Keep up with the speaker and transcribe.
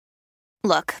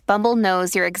Look, Bumble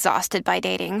knows you're exhausted by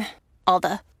dating. All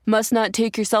the must not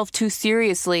take yourself too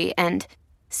seriously and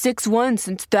 6'1"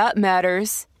 since that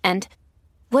matters. And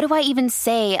what do I even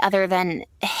say other than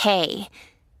hey?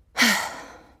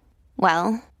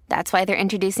 Well, that's why they're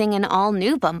introducing an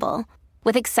all-new Bumble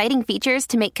with exciting features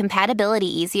to make compatibility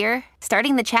easier,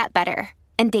 starting the chat better,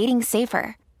 and dating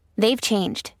safer. They've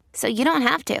changed, so you don't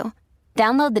have to.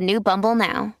 Download the new Bumble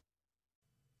now.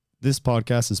 This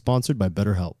podcast is sponsored by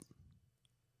BetterHelp.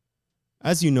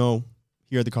 As you know,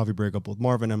 here at the Coffee Breakup, both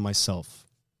Marvin and myself,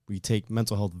 we take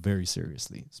mental health very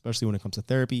seriously, especially when it comes to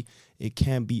therapy. It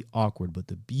can be awkward, but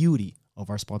the beauty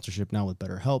of our sponsorship now with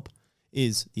BetterHelp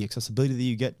is the accessibility that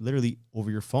you get literally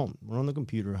over your phone or on the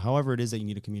computer, however it is that you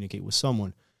need to communicate with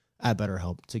someone at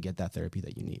BetterHelp to get that therapy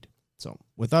that you need. So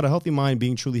without a healthy mind,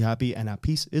 being truly happy and at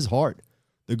peace is hard.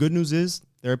 The good news is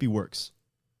therapy works.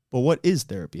 But what is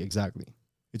therapy exactly?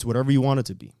 It's whatever you want it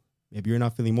to be. Maybe you're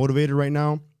not feeling motivated right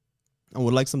now and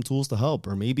would like some tools to help,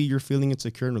 or maybe you're feeling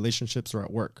insecure in relationships or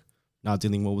at work, not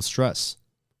dealing well with stress.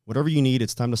 Whatever you need,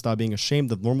 it's time to stop being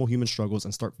ashamed of normal human struggles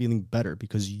and start feeling better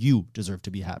because you deserve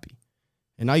to be happy.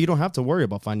 And now you don't have to worry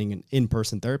about finding an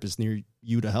in-person therapist near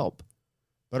you to help.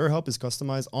 BetterHelp is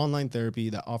customized online therapy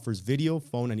that offers video,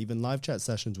 phone, and even live chat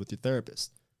sessions with your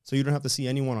therapist, so you don't have to see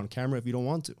anyone on camera if you don't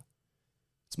want to.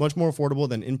 It's much more affordable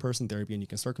than in-person therapy, and you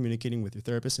can start communicating with your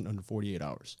therapist in under 48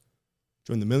 hours.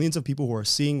 Join the millions of people who are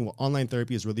seeing what online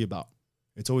therapy is really about.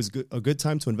 It's always a good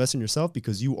time to invest in yourself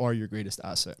because you are your greatest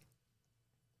asset.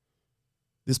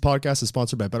 This podcast is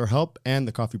sponsored by BetterHelp, and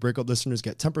the Coffee Breakup listeners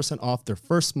get 10% off their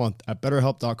first month at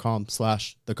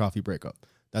betterhelp.com/thecoffeebreakup.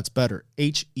 That's better,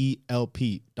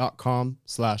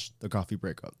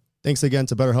 HELP.com/thecoffeebreakup. Thanks again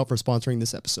to BetterHelp for sponsoring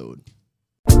this episode.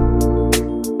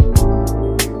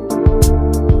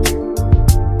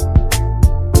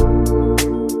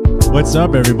 What's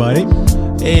up, everybody?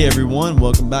 Hey, everyone.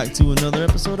 Welcome back to another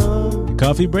episode of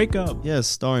Coffee Breakup. Yes,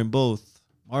 starring both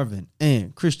Marvin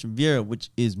and Christian Vieira, which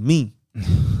is me.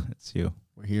 It's you.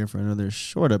 We're here for another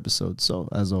short episode. So,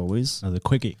 as always, Another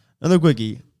quickie.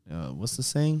 What's the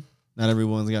saying? Not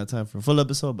everyone's got time for a full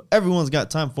episode, but everyone's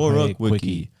got time for a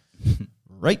quickie.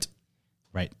 Right?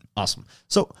 Right. Awesome.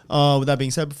 So, with that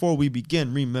being said, before we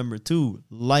begin, remember to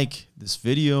like this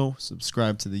video,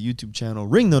 subscribe to the YouTube channel,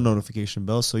 ring the notification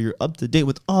bell so you're up to date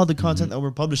with all the content that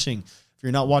we're publishing. If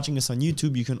you're not watching us on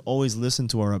YouTube, you can always listen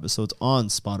to our episodes on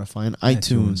Spotify and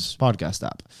iTunes podcast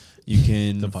app. You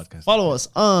can follow us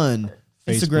on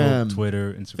Facebook, Instagram,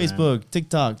 Twitter, Instagram. Facebook,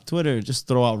 TikTok, Twitter. Just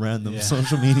throw out random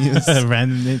social medias.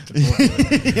 Random.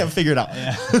 Yeah, figure it out.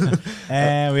 Yeah.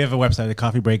 And we have a website,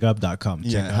 thecoffeebreakup.com.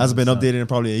 Yeah, it hasn't been updated in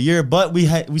probably a year, but we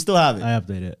still have it. I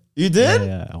update it. You did?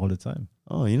 Yeah, all the time.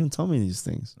 Oh, you didn't tell me these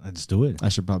things. I just do it. I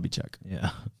should probably check. Yeah.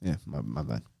 Yeah, my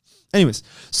bad. Anyways,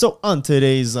 so on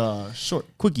today's short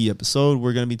quickie episode,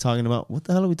 we're going to be talking about, what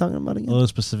the hell are we talking about again? A little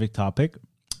specific topic,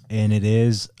 and it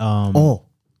is...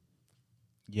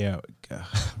 Yeah.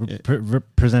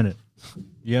 Present it.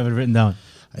 You have it written down.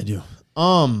 I do.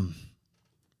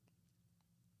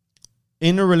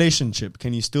 In a relationship,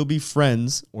 can you still be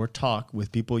friends or talk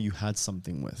with people you had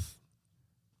something with?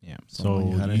 Yeah. Someone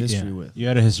you had a history with. You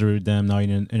had a history with them. Now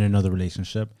you're in another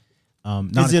relationship.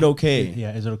 Is it okay?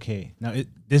 Yeah, is it okay? Now,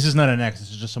 this is not an ex.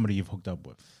 This is just somebody you've hooked up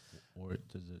with. Or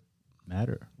does it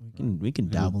matter? We can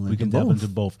dabble into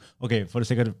both. Okay, for the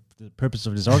sake of the purpose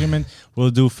of this argument,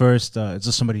 we'll do first. It's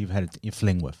just somebody you've had a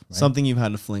fling with. Right? Something you've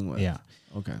had a fling with. Yeah.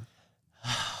 Okay.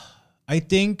 I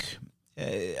think,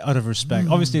 out of respect,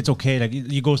 obviously it's okay. Like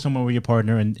you go somewhere with your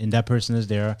partner and that person is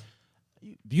there.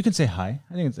 You can say hi.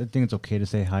 I think it's okay to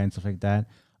say hi and stuff like that.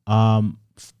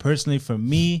 Personally, for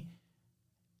me,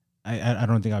 I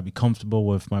don't think I'd be comfortable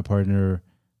with my partner.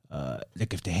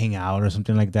 Like if they hang out or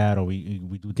something like that, or we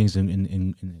do things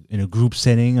in a group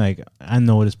setting. Like I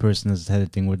know this person has had a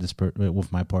thing with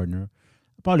with my partner.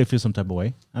 I probably feel some type of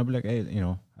way. I'd be like, hey,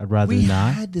 I'd rather not.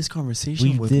 We had this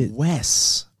conversation with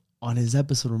Wes on his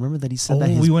episode. Remember that he said that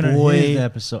his we went boy, on his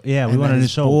episode. Yeah, we went on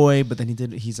his show. Boy, but then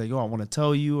he's like, I want to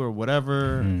tell you or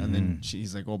whatever. And then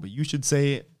she's like, but you should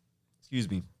say it. Excuse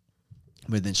me.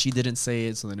 But then she didn't say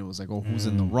it. So then it was like, who's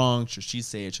in the wrong? Should she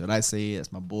say it? Should I say it?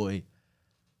 That's my boy.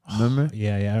 Remember?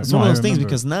 Yeah. It's one of those things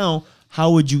because now,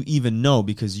 how would you even know?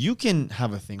 Because you can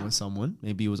have a thing with someone.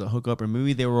 Maybe it was a hookup, or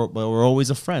maybe they were always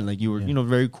a friend. Like you were,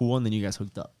 very cool, and then you guys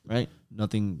hooked up, right?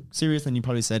 Nothing serious. And you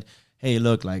probably said, hey,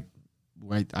 look, like,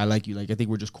 right, I like you. Like, I think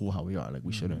we're just cool how we are. Like,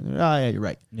 we shouldn't. Yeah, you're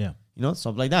right. Yeah.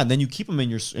 Stuff like that. And then you keep them in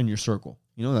your circle.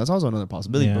 That's also another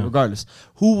possibility. Yeah. But regardless,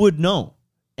 who would know?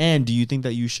 And do you think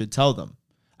that you should tell them?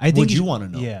 I think you want to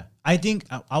know. Yeah, I think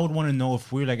I would want to know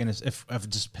if we're like in this, if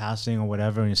just passing or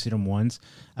whatever, and you see them once.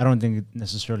 I don't think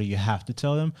necessarily you have to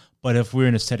tell them, but if we're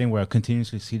in a setting where I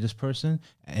continuously see this person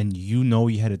and you know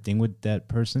you had a thing with that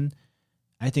person,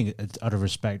 I think it's out of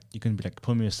respect. You can be like,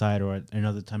 pull me aside, or at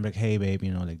another time, like, hey, babe,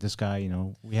 you know, like this guy, you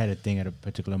know, we had a thing at a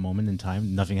particular moment in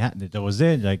time. Nothing happened. That was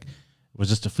it. Like, it was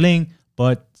just a fling.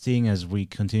 But seeing as we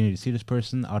continue to see this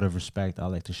person, out of respect, I'd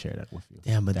like to share that with you.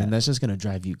 Damn, but then that's just gonna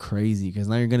drive you crazy because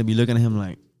now you're gonna be looking at him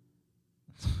like,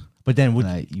 but then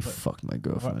you fucked my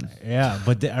girlfriend. Yeah,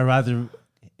 but I rather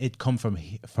it come from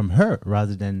her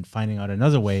rather than finding out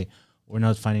another way or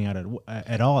not finding out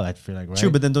at all. I feel like, right?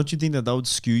 True, but then don't you think that would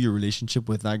skew your relationship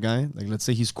with that guy? Like, let's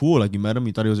say he's cool, like you met him,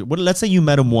 you thought he was. What? Let's say you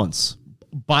met him once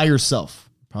by yourself,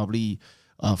 probably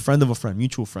a friend of a friend,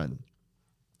 mutual friend.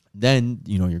 Then,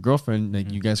 you know, your girlfriend,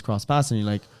 like you guys cross paths and you're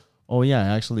like, oh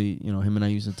yeah, actually, you know, him and I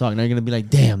used to talk. Now you're gonna be like,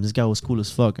 damn, this guy was cool as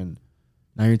fuck, and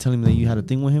now you're telling me that you had a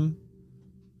thing with him.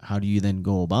 How do you then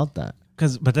go about that?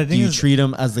 But the do thing you is, treat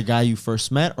him as the guy you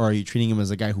first met, or are you treating him as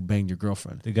the guy who banged your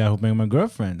girlfriend? the guy who banged my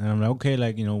girlfriend, and I'm like, okay,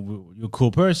 like, you know, you're a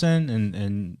cool person,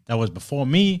 and that was before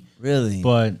me, Really?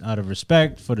 but out of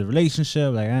respect for the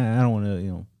relationship, like I don't want to,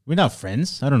 you know, we're not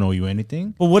friends. I don't know you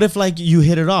anything. But what if like you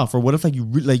hit it off, or what if like you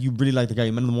really like the guy,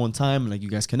 you met him one time, and like you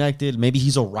guys connected? Maybe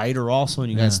he's a writer also,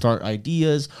 and you guys start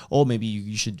ideas. Oh, maybe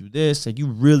you should do this. Like you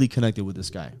really connected with this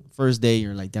guy. First day,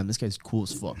 you're like, damn, this guy's cool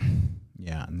as fuck.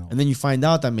 Yeah, no. And then you find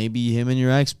out that maybe him and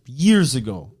your ex years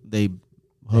ago they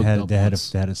hooked up. They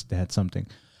had something.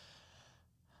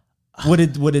 Would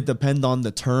it depend on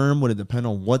the term? Would it depend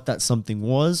on what that something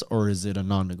was, or is it a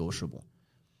non-negotiable?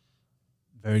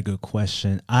 Very good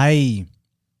question. I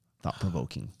Thought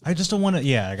provoking. just don't want to.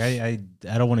 Yeah, like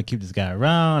I don't want to keep this guy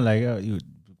around. Like, oh, you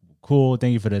cool.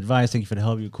 Thank you for the advice. Thank you for the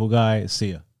help. You're a cool guy.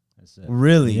 See ya. That's it.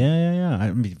 Really? Yeah.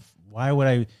 I mean, why would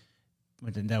I?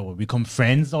 That would become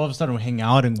friends all of a sudden. We hang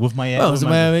out and with my ex.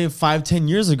 Well, it was 5-10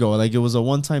 years ago. Like it was a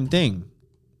one-time thing.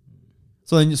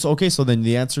 So then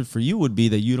the answer for you would be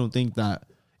that you don't think that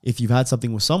if you've had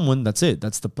something with someone, that's it.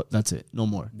 That's it. No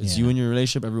more. It's you and your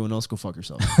relationship. Everyone else, go fuck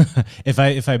yourself. if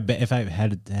I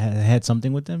had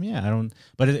something with them, yeah, I don't.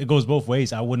 But it goes both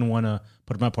ways. I wouldn't want to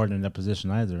put my partner in that position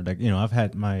either. Like, you know, I've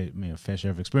had my fair share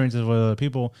of experiences with other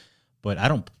people, but I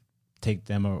don't take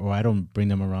them or I don't bring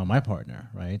them around my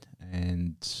partner, right?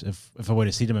 And if I were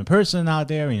to see them in person out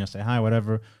there, you know, say hi,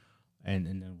 whatever, and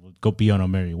then we'll go be on our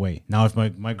merry way. Now, if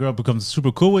my girl becomes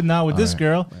super cool with this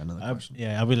girl,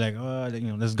 I'll be like, oh, you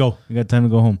know, let's go. We got time to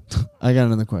go home. I got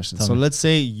another question. So let's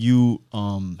say you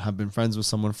have been friends with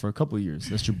someone for a couple of years.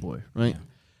 That's your boy, right?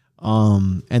 Yeah.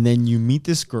 And then you meet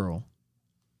this girl.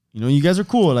 You know, you guys are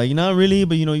cool. Like, not really,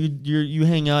 but you know, you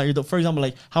hang out. For example,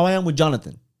 like how I am with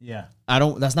Jonathan. Yeah.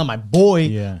 That's not my boy,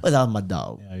 but that's my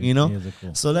dog. Yeah, you know?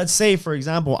 Cool. So let's say, for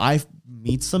example, I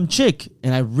meet some chick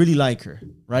and I really like her,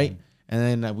 right? Mm-hmm.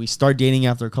 And then we start dating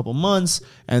after a couple months,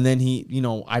 and then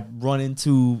I run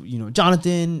into,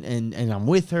 Jonathan, and I'm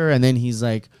with her, and then he's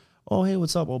like, oh, hey,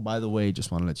 what's up? Oh, by the way,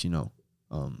 just want to let you know,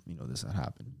 this had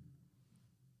happened.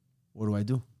 What do I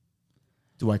do?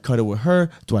 Do I cut it with her?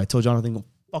 Do I tell Jonathan go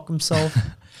fuck himself?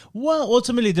 Well,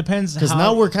 ultimately, it depends. Because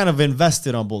now we're kind of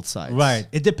invested on both sides. Right.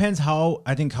 It depends how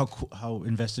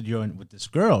invested you're in with this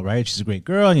girl, right? She's a great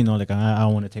girl, like I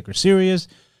want to take her serious.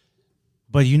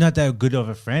 But you're not that good of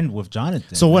a friend with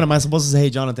Jonathan. So what am I supposed to say? Hey,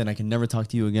 Jonathan, I can never talk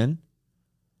to you again?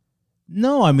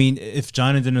 No, I mean, if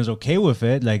Jonathan is okay with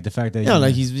it, like the fact that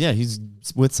he's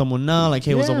with someone now. Like,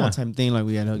 hey, it was a one-time thing. Like,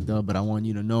 we got hooked up, but I want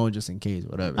you to know just in case,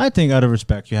 whatever. I think out of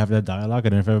respect, you have that dialogue,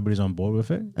 and if everybody's on board with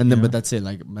it, and then but that's it.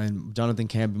 Like, man, Jonathan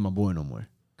can't be my boy no more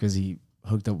because he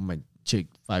hooked up with my chick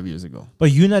 5 years ago.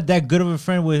 But you're not that good of a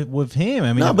friend with him.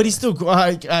 I mean, no, but he's still.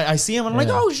 I see him, and I'm like,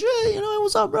 oh shit, hey,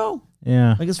 what's up, bro?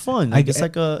 Yeah, like it's fun. Like it's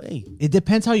like hey. It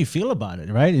depends how you feel about it,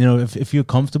 right? If you're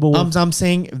comfortable. I'm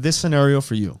saying this scenario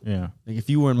for you. Yeah, like if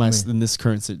you were in this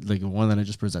current like one that I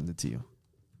just presented to you.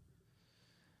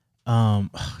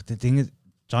 The thing is,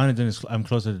 Jonathan I'm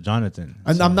closer to Jonathan.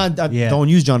 And so, I'm not. Don't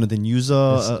use Jonathan. Use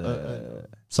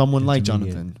someone like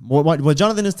Jonathan. What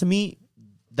Jonathan is to me,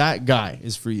 that guy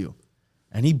is for you,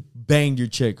 and he banged your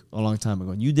chick a long time ago,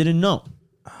 and you didn't know.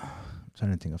 I'm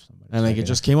trying to think of somebody. And like it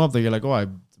just came up that you're like, oh, I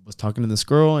was talking to this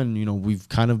girl, and we've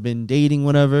kind of been dating,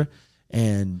 whatever.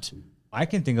 And I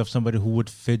can think of somebody who would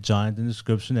fit Jonathan's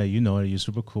description that that you're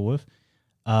super cool with.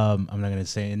 I'm not gonna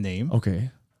say a name.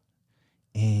 Okay.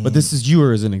 But this is you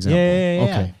as an example. Yeah.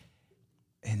 Okay.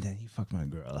 And then he fuck my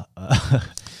girl.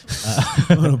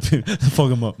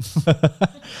 Fuck him up.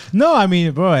 No, I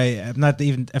mean, bro, I'm not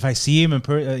even. If I see him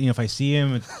if I see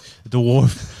him at the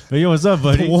wharf, yo, what's up,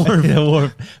 buddy? The wharf. The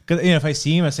wharf. Because if I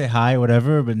see him, I say hi,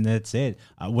 whatever. But that's it.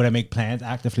 Would I make plans?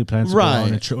 Actively plans to go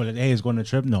on a trip? Or like, hey, he's going on a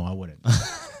trip? No, I wouldn't.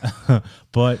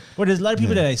 but there's a lot of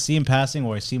people that I see him passing,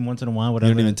 or I see him once in a while. Whatever.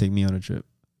 You don't even take me on a trip.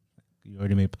 You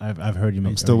already made. I've heard you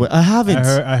make. I'm still. I haven't.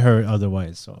 I heard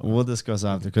otherwise. So we'll discuss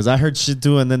after, because I heard shit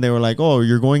too, and then they were like, "Oh,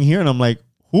 you're going here," and I'm like,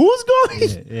 "Who's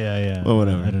going?" Yeah. Well,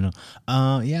 whatever. I don't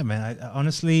know. Yeah, man. I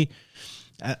honestly,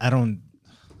 I don't.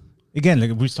 Again,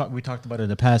 like we talked about it in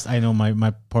the past. I know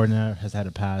my partner has had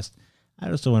a past. I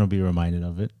just don't want to be reminded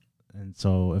of it. And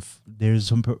so if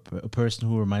there's a person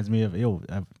who reminds me of,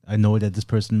 I know that this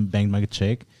person banged my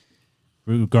chick,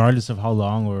 regardless of how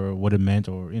long or what it meant,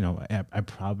 or I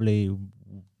probably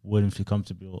wouldn't feel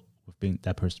comfortable with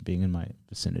that person being in my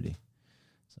vicinity.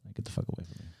 So get the fuck away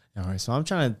from me. All right, so I'm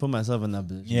trying to put myself in that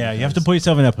position. Yeah, you have to put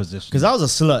yourself in that position. Because I was a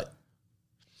slut,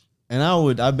 and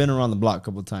I've been around the block a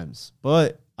couple of times,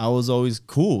 but I was always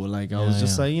cool. Like I was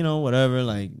just like, whatever.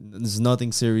 Like there's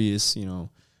nothing serious,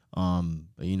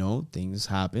 But things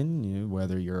happen.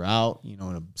 Whether you're out, in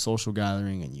a social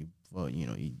gathering, and you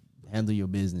handle your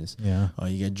business. Yeah. Or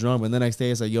you get drunk, but the next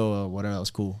day it's like, yo, whatever, that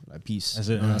was cool. Like peace.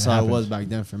 That's how it was back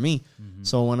then for me. Mm-hmm.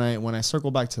 So when I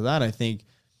circle back to that, I think,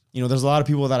 there's a lot of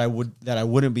people that I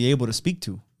wouldn't be able to speak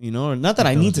to. Not that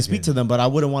I need to speak to them, but I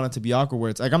wouldn't want it to be awkward. Where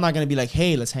it's like I'm not gonna be like,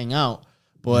 hey, let's hang out.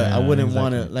 But I wouldn't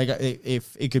want to, like,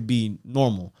 if it could be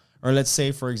normal. Or let's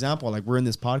say, for example, like we're in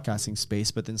this podcasting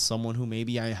space, but then someone who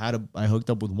maybe I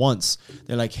hooked up with once,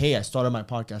 they're like, hey, I started my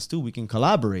podcast too. We can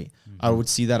collaborate. Mm-hmm. I would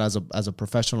see that as a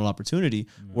professional opportunity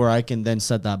where I can then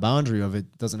set that boundary of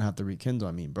it doesn't have to rekindle.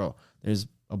 I mean, bro, there's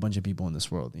a bunch of people in this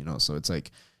world, so it's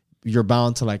like you're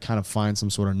bound to like kind of find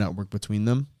some sort of network between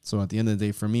them. So at the end of the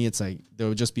day, for me, it's like there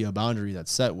would just be a boundary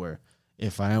that's set where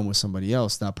if I am with somebody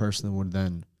else, that person would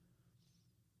then,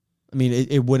 I mean,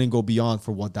 it wouldn't go beyond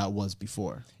for what that was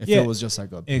before. If it was just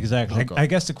like a exactly. I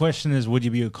guess the question is, would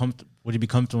you be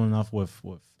comfortable enough with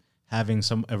having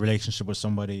a relationship with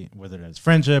somebody, whether that's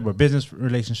friendship or business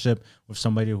relationship, with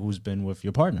somebody who's been with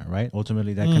your partner, right?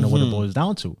 Ultimately, that kind of what it boils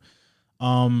down to.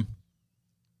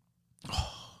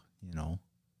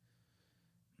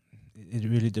 It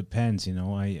really depends.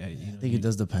 I think it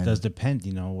does depend. It does depend.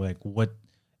 Like what.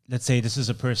 Let's say this is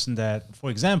a person that, for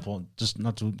example, just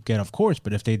not to get off course,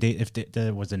 but if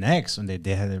there was an ex and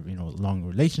they had a long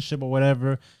relationship or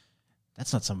whatever,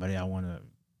 that's not somebody I want to.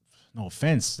 No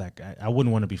offense, like I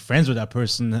wouldn't want to be friends with that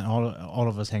person. All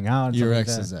of us hang out. Your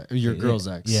ex is that? Your girl's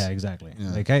ex. Yeah, exactly.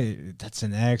 Yeah. Like that's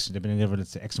an ex. They've been together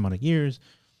for X amount of years.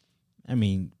 I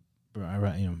mean, bro,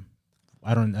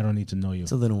 I don't need to know you.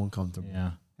 It's a little uncomfortable.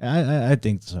 Yeah, I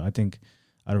think so. I think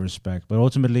out of respect, but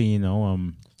ultimately,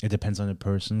 it depends on the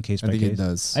person, case by case. I think it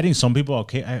does. I think some people are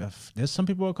okay. There's some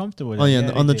people who are comfortable with it. Oh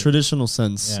yeah, on the traditional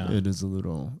sense, it's a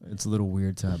little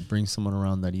weird to bring someone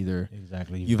around that either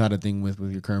you've had a thing with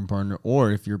your current partner,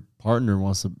 or if your partner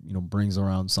wants to, brings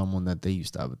around someone that they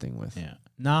used to have a thing with. Yeah.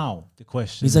 Now the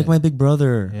question. He's like my big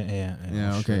brother.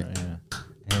 Yeah. Okay. Sure,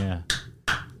 yeah.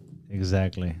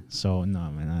 Exactly. So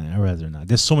no, man, I'd rather not.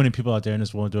 There's so many people out there in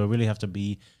this world. Do I really have to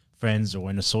be friends or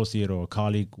an associate or a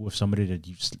colleague with somebody that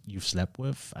you've slept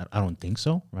with? I don't think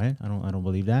so, right? I don't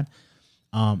believe that.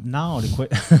 Now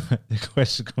the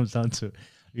question comes down to,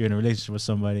 you're in a relationship with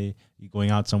somebody, you're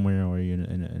going out somewhere, or you're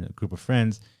in a group of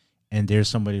friends, and there's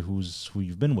somebody who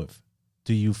you've been with.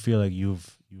 Do you feel like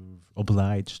you've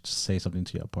obliged to say something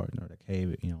to your partner, like,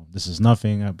 hey, this is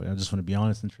nothing, but I just want to be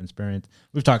honest and transparent?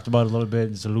 We've talked about it a little bit.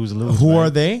 It's a lose-lose. Who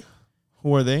are they?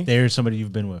 Who are they? They're somebody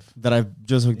you've been with. That I've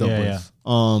just hooked up with.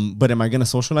 Yeah. But am I going to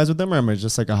socialize with them, or am I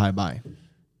just like a hi bye?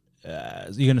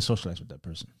 You're going to socialize with that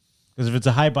person. Because if it's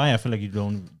a hi bye, I feel like you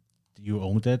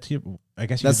own that to you. I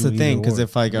guess that's the thing. Because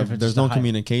if there's no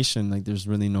communication, like there's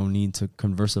really no need to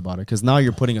converse about it. Because now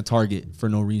you're putting a target for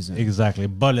no reason. Exactly.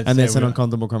 But it's an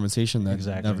uncomfortable conversation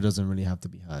that never doesn't really have to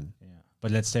be had. Yeah.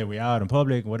 But let's say we're out in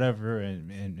public, whatever,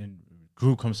 and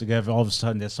group comes together, all of a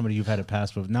sudden there's somebody you've had a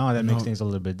past with. Now that makes things a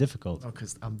little bit difficult. No,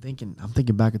 because I'm thinking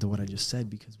back into what I just said,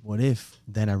 because what if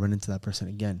then I run into that person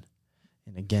again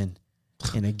and again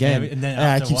and again, and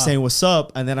I keep saying what's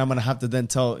up, and then I'm gonna have to then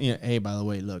tell, hey, by the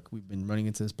way, look, we've been running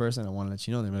into this person, I want to let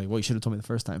you know. They're like, well, you should have told me the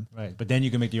first time. Right. But then you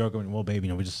can make the argument, well, babe,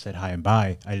 we just said hi and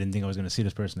bye. I didn't think I was gonna see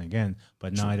this person again,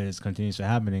 but now that it's continuously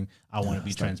happening, I want to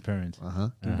be transparent.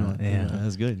 Yeah,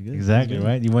 that's good. Exactly.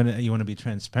 Right. You want to be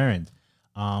transparent.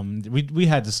 We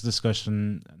had this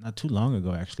discussion not too long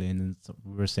ago, actually, and then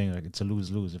we were saying like it's a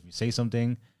lose-lose. If you say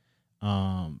something,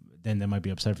 then they might be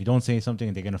upset if you don't say something,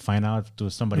 and they're gonna find out to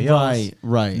somebody else.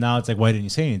 Right. Now it's like, why didn't you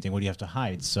say anything? What do you have to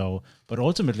hide? So, but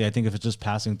ultimately, I think if it's just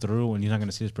passing through and you're not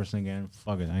gonna see this person again,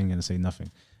 fuck it, I ain't gonna say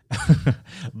nothing.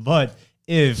 But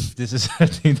if this is a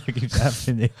thing that keeps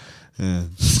happening,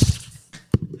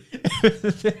 if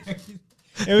it's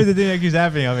the thing that keeps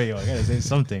happening, I mean, I gotta say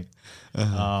something.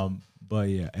 But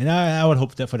yeah, and I would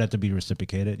hope that for that to be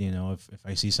reciprocated. You know, if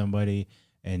I see somebody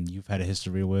and you've had a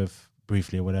history with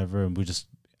briefly or whatever, and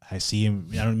I see him,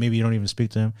 maybe you don't even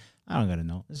speak to him. I don't gotta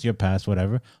know. It's your past,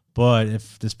 whatever. But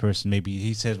if this person, maybe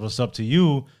he says, "What's up to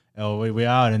you?" Oh, we're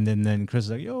out, and then Chris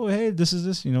is like, "Yo, hey, this is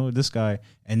this, this guy,"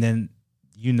 and then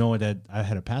you know that I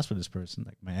had a past with this person,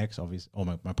 like my ex, obviously, or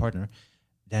my partner.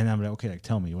 Then I'm like, okay, like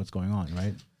tell me what's going on,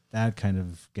 right? That kind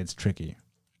of gets tricky.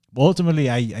 But ultimately,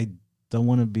 I don't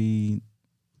want to be.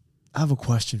 I have a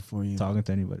question for you. Talking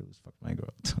to anybody who's fucked my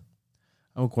girl.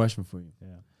 I have a question for you.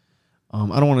 Yeah.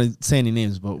 I don't want to say any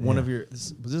names, but one of your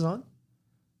was this on?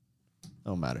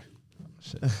 Don't matter. Oh,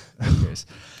 shit. Who cares?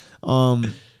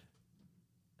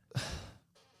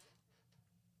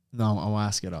 No, I'll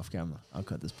ask it off camera. I'll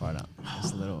cut this part out.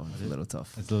 It's a little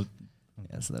tough. It's a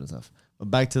It's a little tough.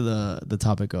 But back to the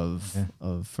topic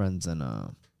of friends and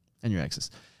your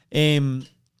exes.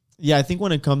 Yeah, I think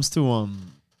when it comes to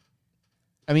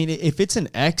I mean, if it's an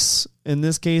ex in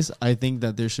this case, I think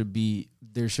that there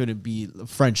shouldn't be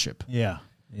friendship. Yeah.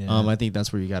 I think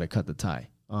that's where you got to cut the tie.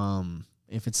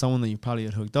 If it's someone that you probably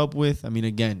had hooked up with, I mean,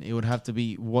 again, it would have to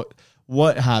be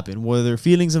what happened. Were there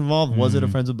feelings involved? Was it a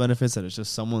friends with benefits that it's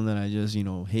just someone that I just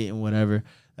hate and whatever?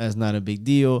 That's not a big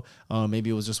deal. Maybe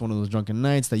it was just one of those drunken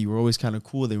nights that you were always kind of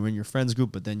cool. They were in your friends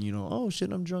group, but then oh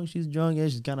shit, I'm drunk. She's drunk. Yeah,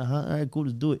 she's kind of hot. All right, cool,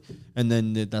 let's do it. And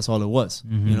then that's all it was.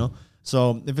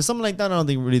 So if it's something like that, I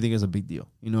don't really think it's a big deal.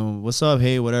 What's up?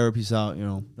 Hey, whatever. Peace out.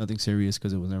 Nothing serious,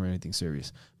 because it was never anything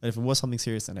serious. But if it was something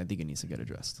serious, then I think it needs to get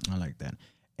addressed. I like that.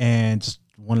 And just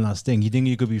one last thing. You think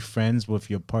you could be friends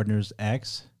with your partner's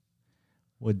ex?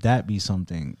 Would that be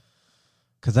something?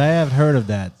 Because I have heard of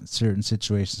that in certain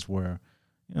situations where,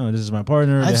 this is my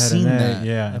partner. I've seen that.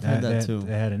 Yeah, I've heard that too.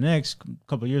 They had an ex a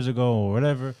couple of years ago or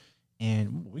whatever,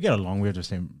 and we got along. We had the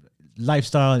same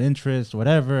lifestyle and interests,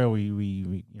 whatever.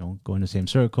 We go in the same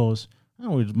circles.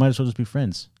 We might as well just be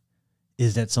friends.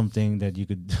 Is that something that you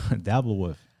could dabble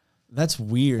with? That's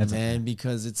weird, man,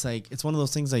 because it's like, it's one of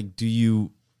those things like, do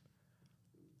you,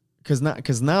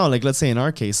 because now, like, let's say in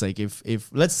our case, like if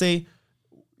let's say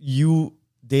you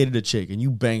dated a chick and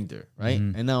you banged her, right?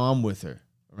 And now I'm with her,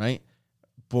 right?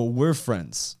 But we're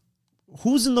friends.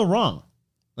 Who's in the wrong?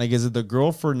 Like, is it the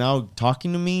girl for now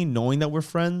talking to me, knowing that we're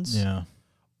friends? Yeah.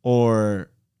 Or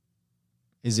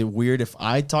is it weird if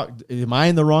I talk? Am I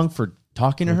in the wrong for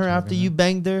talking to her after you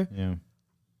banged her? Yeah.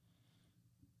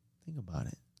 Think about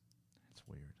it. That's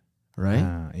weird. Right?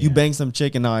 Yeah. You bang some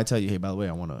chick and now I tell you, hey, by the way,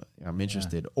 I'm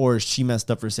interested. Or she messed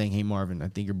up for saying, hey, Marvin, I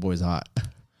think your boy's hot.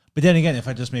 But then again, if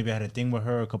I just maybe had a thing with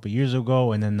her a couple of years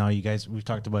ago, and then now we've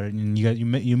talked about it, and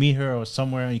you meet her or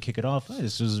somewhere and you kick it off, hey,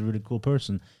 this is a really cool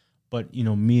person. But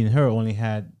me and her only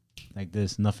had like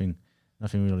this, nothing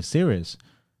really serious.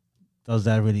 Does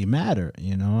that really matter?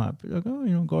 I'd be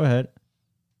like, go ahead.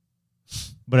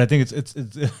 But I think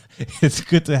it's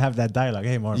good to have that dialogue.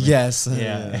 Hey, Marvin. Yes.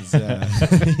 Yeah. Yes,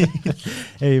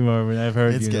 Hey, Marvin. I've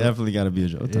heard it's you. definitely got to be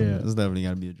addressed. Yeah. It's definitely got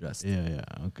to be addressed. Yeah.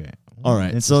 Okay. All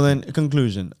right. So then,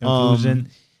 conclusion.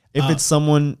 If it's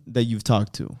someone that you've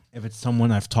talked to, if it's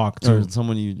someone I've talked to, or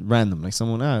someone you random, like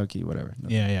someone, okay, whatever. No.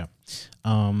 Yeah.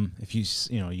 If you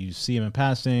see him in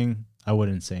passing, I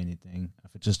wouldn't say anything.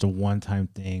 If it's just a one-time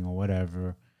thing or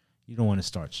whatever, you don't want to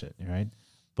start shit, right?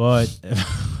 But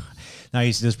now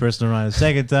you see this person around a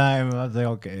second time, I was like,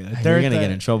 okay, you're gonna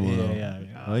get in trouble though. Yeah.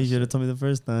 Oh, you should have told me the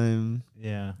first time.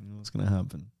 Yeah. What's gonna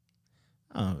happen?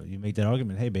 Oh, you make that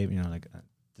argument. Hey, babe,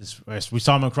 we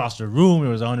saw him across the room. There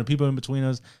was 100 people in between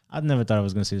us. I never thought I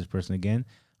was gonna see this person again.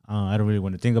 I don't really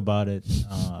want to think about it.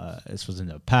 This was in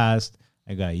the past.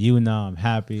 I got you now. I'm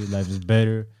happy. Life is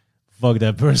better. Fuck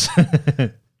that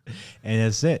person. And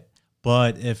that's it.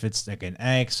 But if it's like an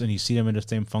ex and you see them in the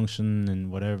same function and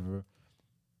whatever,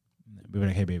 be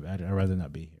like, hey, babe, I'd rather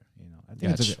not be here. I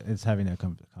think it's having that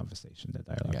conversation, that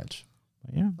dialogue. Gotcha.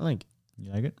 But yeah. I like it.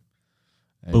 You like it?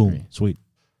 I Boom. agree. Sweet.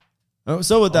 Oh,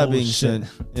 so with that being shit. said,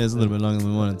 it's a little bit longer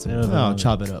than we wanted to. I'll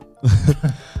chop it up.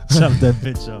 Chop that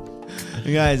bitch up.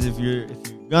 You guys, if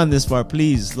you've gone this far,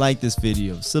 please like this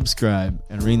video, subscribe,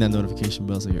 and ring that notification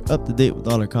bell so you're up to date with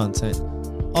all our content.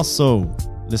 Also,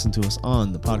 listen to us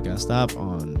on the podcast app,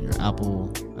 on your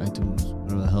Apple iTunes,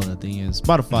 whatever the hell that thing is.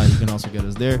 Spotify, you can also get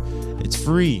us there. It's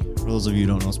free. For those of you who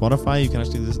don't know, Spotify, you can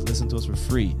actually listen to us for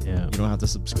free. Yeah. You don't have to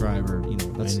subscribe or,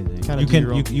 that's Anything. kind You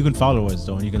of can you can follow us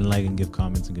though, and you can like and give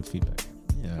comments and give feedback.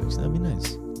 Yeah, actually, that'd be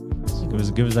nice.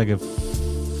 Give us like a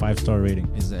 5-star rating.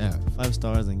 5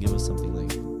 stars and give us something like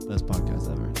best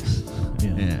podcast ever.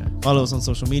 Yeah. Follow us on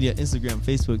social media, Instagram,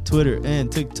 Facebook, Twitter,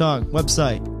 and TikTok.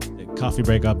 Website.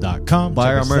 Coffeebreakup.com.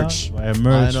 Buy our merch. Buy our merch.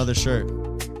 Buy another shirt.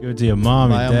 Give it to your mom,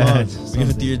 Buy your a dad. mug. Give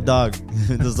it to your dog.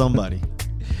 To somebody.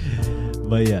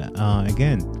 But yeah,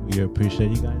 again, we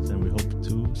appreciate you guys, and we hope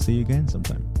to see you again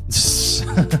sometime.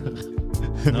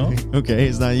 No? Okay,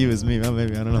 it's not you, it's me. Well,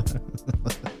 maybe, I don't know.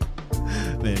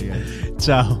 There you go.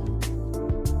 Ciao.